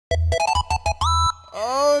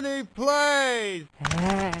Oney Plays!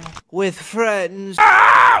 With friends.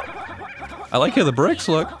 I like how the bricks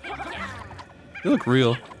look. They look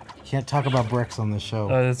real. Can't talk about bricks on this show.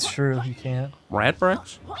 That's true, you can't. Rat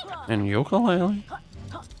bricks and Yooka-Laylee.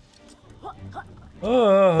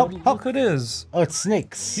 Oh, look who it is. Oh, it's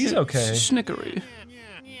snakes. He's okay. Snickery.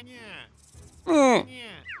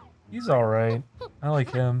 He's alright. I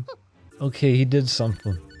like him. Okay, he did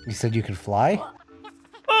something. You said you could fly?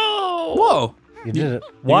 Oh! Whoa! You did it.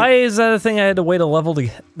 Why is that a thing I had to wait a level to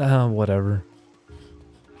get? Whatever.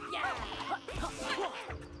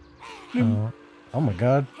 Oh my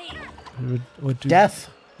god. What do Death!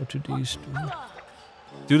 What do these do?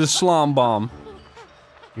 Do the slom bomb.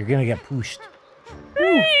 You're gonna get pushed.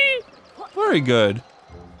 Very good.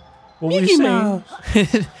 What were you saying?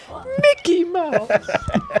 Mickey Mouse!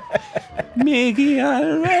 Mickey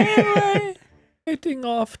on railway. Hitting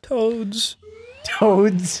off toads.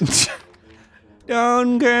 Toads.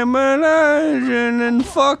 Down came an Asian and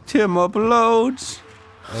fucked him up loads.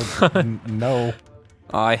 No.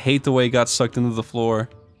 I hate the way it got sucked into the floor.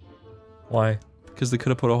 Why? Because they could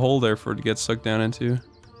have put a hole there for it to get sucked down into.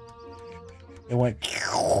 It went.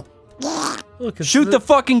 Look, it's Shoot the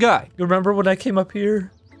fucking guy! You remember when I came up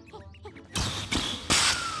here?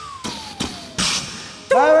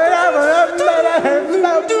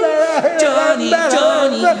 Johnny,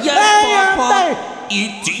 yes, Papa.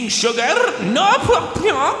 Eating sugar? No, Papa.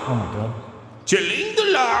 Oh my god. Telling the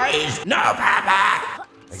lies? No, Papa.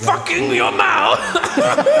 Fucking your mouth.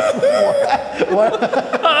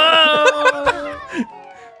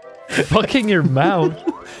 Fucking your mouth.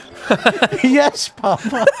 Yes,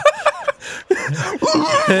 Papa.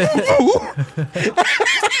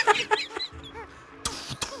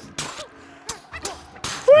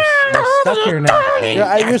 You're stuck here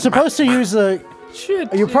now. You're supposed to use the.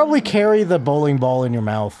 Shit. You probably carry the bowling ball in your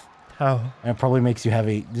mouth. How? And it probably makes you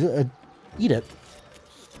heavy. Eat it.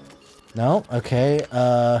 No? Okay,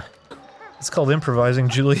 It's called improvising,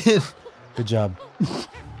 Julian. good job.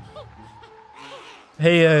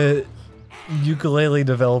 Hey, ukulele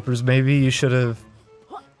developers, maybe you should have,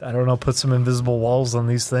 I don't know, put some invisible walls on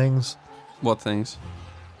these things. What things?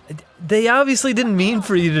 They obviously didn't mean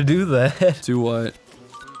for you to do that. Do what?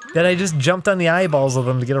 That I just jumped on the eyeballs of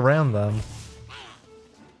them to get around them.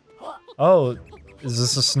 Oh, is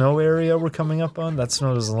this a snow area we're coming up on? That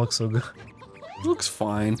snow doesn't look so good. Looks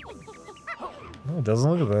fine. No, it doesn't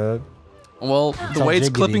look at that. Well, the all way it's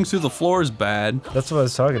jiggity. clipping through the floor is bad, That's what I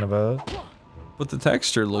was talking about. but the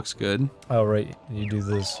texture looks good. Oh, right, you do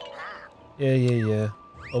this. Yeah.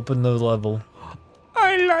 Open the level.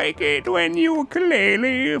 I like it when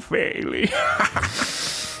ukulele faily.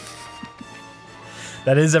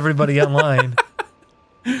 That is everybody online.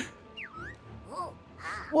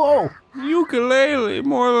 Whoa! Ukulele,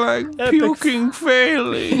 more like Epic. puking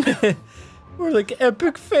failing. We're like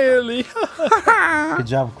epic fairly. Good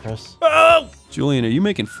job, Chris. Julian, are you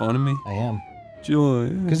making fun of me? I am.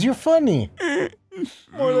 Julian. Because you're funny.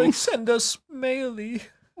 More like send us maily.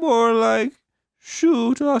 More like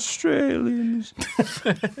shoot Australians.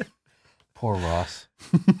 Poor Ross.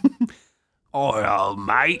 Oh,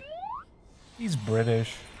 mate. He's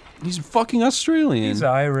British. He's fucking Australian. He's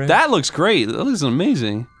Irish. That looks great. That looks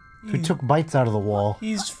amazing. Who took bites out of the wall?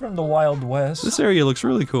 He's from the Wild West. This area looks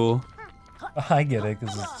really cool. I get it,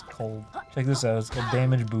 because it's cold. Check this out, it's called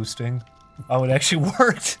damage boosting. Oh, it actually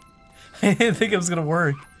worked! I didn't think it was gonna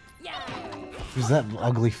work. Who's that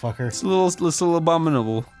ugly fucker? It's a little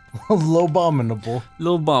abominable. Low abominable.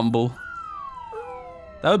 Little Bumble.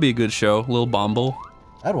 That would be a good show, Lil Bumble.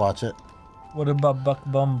 I'd watch it. What about Buck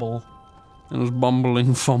Bumble? And his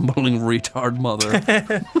bumbling, fumbling retard mother.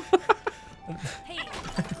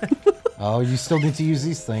 Oh, you still need to use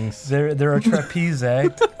these things. They're a trapeze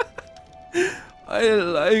act. I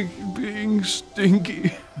like being stinky.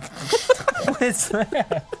 What's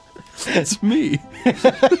that? That's me.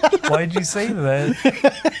 Why'd you say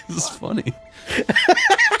that? This is funny.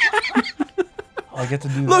 I get to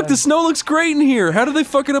do Look, that. the snow looks great in here. How did they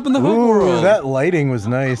fuck it up in the hook Ooh, world? that lighting was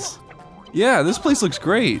nice. Yeah, this place looks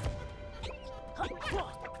great.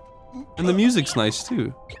 And the music's nice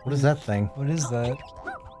too. What is that thing? What is that?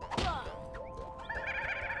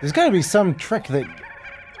 There's gotta be some trick that...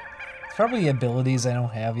 It's probably abilities I don't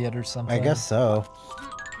have yet or something. I guess so.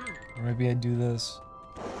 Or maybe I do this.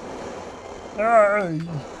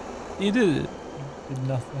 You did it. Did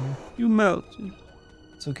nothing. You melted.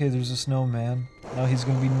 It's okay, there's a snowman. Now he's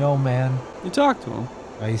gonna be no man. You talked to him.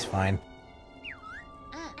 Oh, he's fine.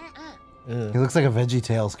 Ugh. He looks like a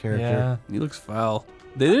VeggieTales character. Yeah. He looks foul.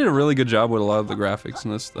 They did a really good job with a lot of the graphics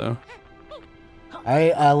in this, though.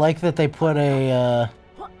 I like that they put a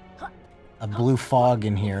a blue fog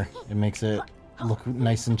in here. It makes it look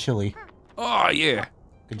nice and chilly. Oh, yeah.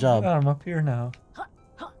 Good job. I'm up here now.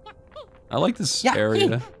 I like this Yeah.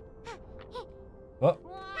 area. Oh,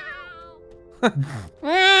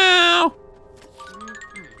 Meow.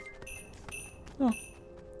 Oh, little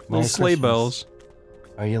Merry sleigh Christmas. bells.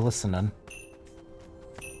 Are you listening?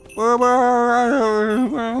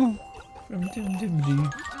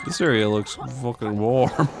 This area looks fucking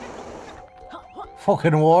warm.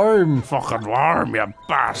 Fucking warm. Fucking warm, you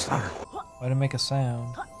bastard. why'd it make a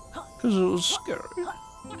sound? Because it was scary.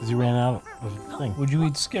 Because you ran out of thing. Would you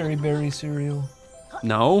eat Scary Berry cereal?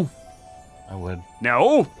 No. I would.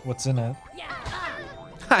 No. What's in it?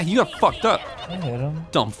 Ha, you got fucked up. I hit him.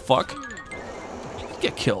 Dumb fuck.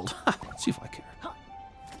 Get killed. Ha, see if I care.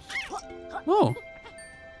 Oh.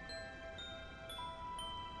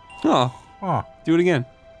 Oh. Huh. Do it again.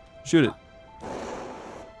 Shoot it.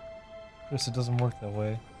 Chris, it doesn't work that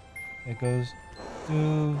way. It goes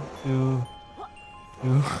do.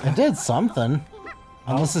 I did something.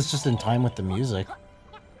 Unless it's just in time with the music.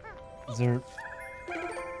 Is there?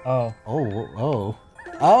 Oh, Oh.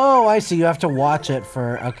 Oh, I see. You have to watch it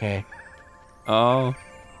for... Okay. Oh.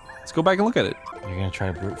 Let's go back and look at it. You're gonna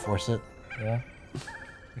try to brute force it? yeah.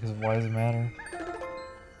 Because why does it matter?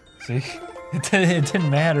 See, it didn't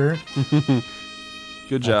matter.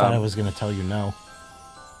 Good I thought I job. was gonna tell you no.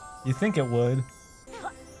 You think it would?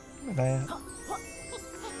 Look at that.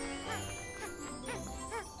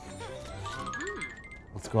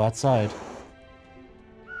 Let's go outside.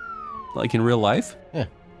 Like in real life? Yeah.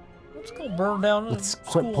 Let's go burn down. Let's a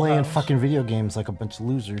quit playing schoolhouse. fucking video games like a bunch of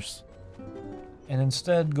losers. And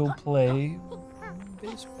instead go play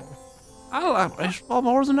baseball. I like baseball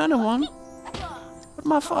more than anyone. But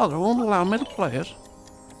my father won't allow me to play it.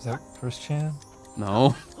 Is that Chris Chan? No.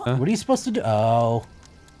 What are you supposed to do? Oh.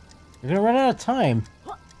 You're gonna run out of time.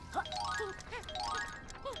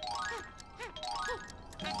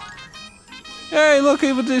 Hey, look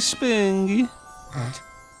over this spingy.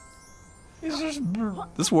 He's just.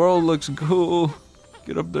 This world looks cool.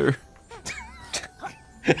 Get up there.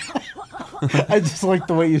 I just like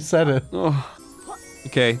the way you said it. Oh.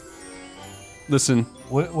 Okay. Listen.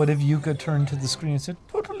 What if Yuka turned to the screen and said,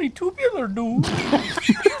 "Totally tubular, dude"?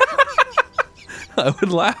 I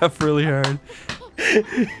would laugh really hard.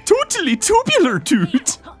 Totally tubular,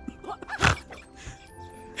 dude.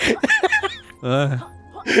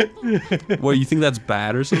 What, you think that's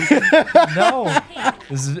bad or something? No,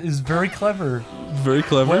 is very clever. Very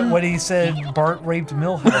clever. When he said Bart raped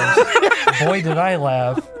Milhouse, boy did I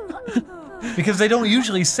laugh. Because they don't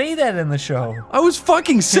usually say that in the show. I was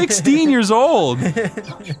fucking 16 years old.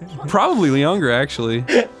 Probably younger, actually.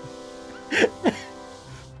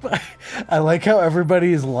 I like how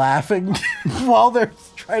everybody is laughing while they're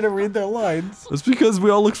trying to read their lines. That's because we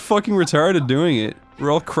all looked fucking retarded doing it. We're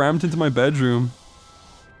all crammed into my bedroom.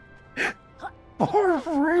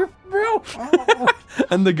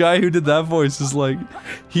 And the guy who did that voice is like,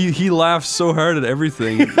 he laughs so hard at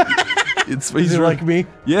everything. Is he like me?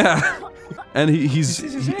 Yeah. And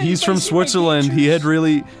he's from Switzerland. He had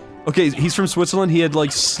really... Okay, he's from Switzerland. He had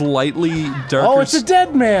like slightly darker... Oh, it's a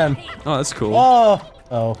dead man! Oh, that's cool.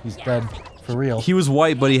 Oh, he's dead. For real. He was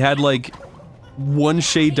white, but he had like one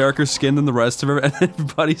shade darker skin than the rest of everybody. And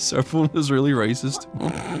everybody everyone was really racist to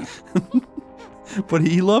him. But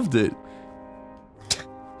he loved it.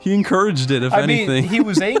 He encouraged it, if anything. I mean, he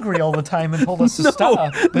was angry all the time and told us to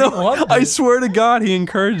stop. But No, he loved I it. swear to God, he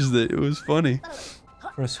encouraged it. It was funny.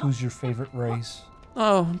 Chris, who's your favorite race?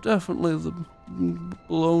 Oh, definitely the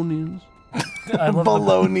Bolognians. I love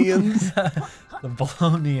Bolognians. the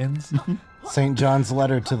Bolognians. St. John's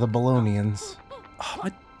letter to the Bolognians. Oh,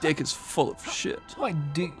 my dick is full of shit. My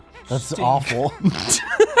dick. That's stinks. awful.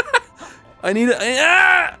 I need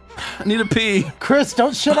a pee. Chris,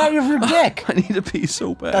 don't shit out of your dick. I need to pee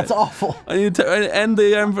so bad. That's awful. I need to end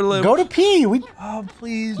the envelope. Go to pee. Oh,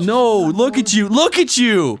 please. No, look at you. Look at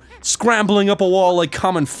you. Scrambling up a wall like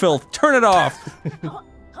common filth. Turn it off.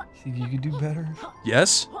 Think you could do better?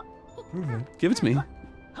 Yes. Prove it. Give it to me.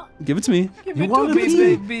 Give it to me. Give You it want to to me,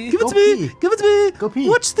 pee? baby. Give it Go to me. pee. Give it to me. Go pee.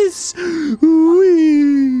 Watch this.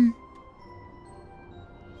 Ooh-wee.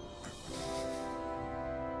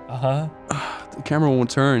 Uh-huh. The camera won't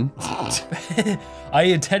turn. I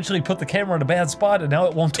intentionally put the camera in a bad spot and now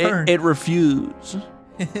it won't turn. It refused.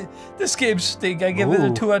 This game stink. I give it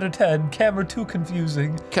a 2 out of 10. Camera too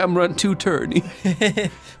confusing. Camera too turny.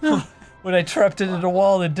 When I trapped it in a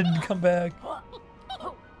wall, it didn't come back.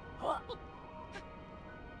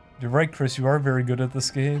 You're right, Chris. You are very good at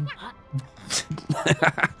this game.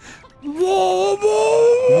 You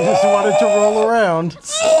just wanted to roll around.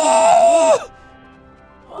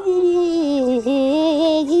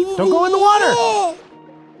 Don't go in the water!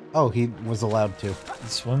 Oh, he was allowed to. It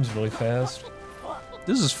swims really fast.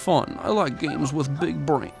 This is fun. I like games with big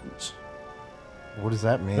brains. What does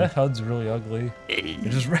that mean? That HUD's really ugly.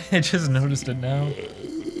 I just noticed it now.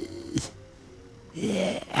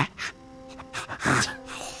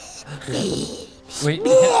 Wait.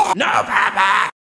 No, Papa!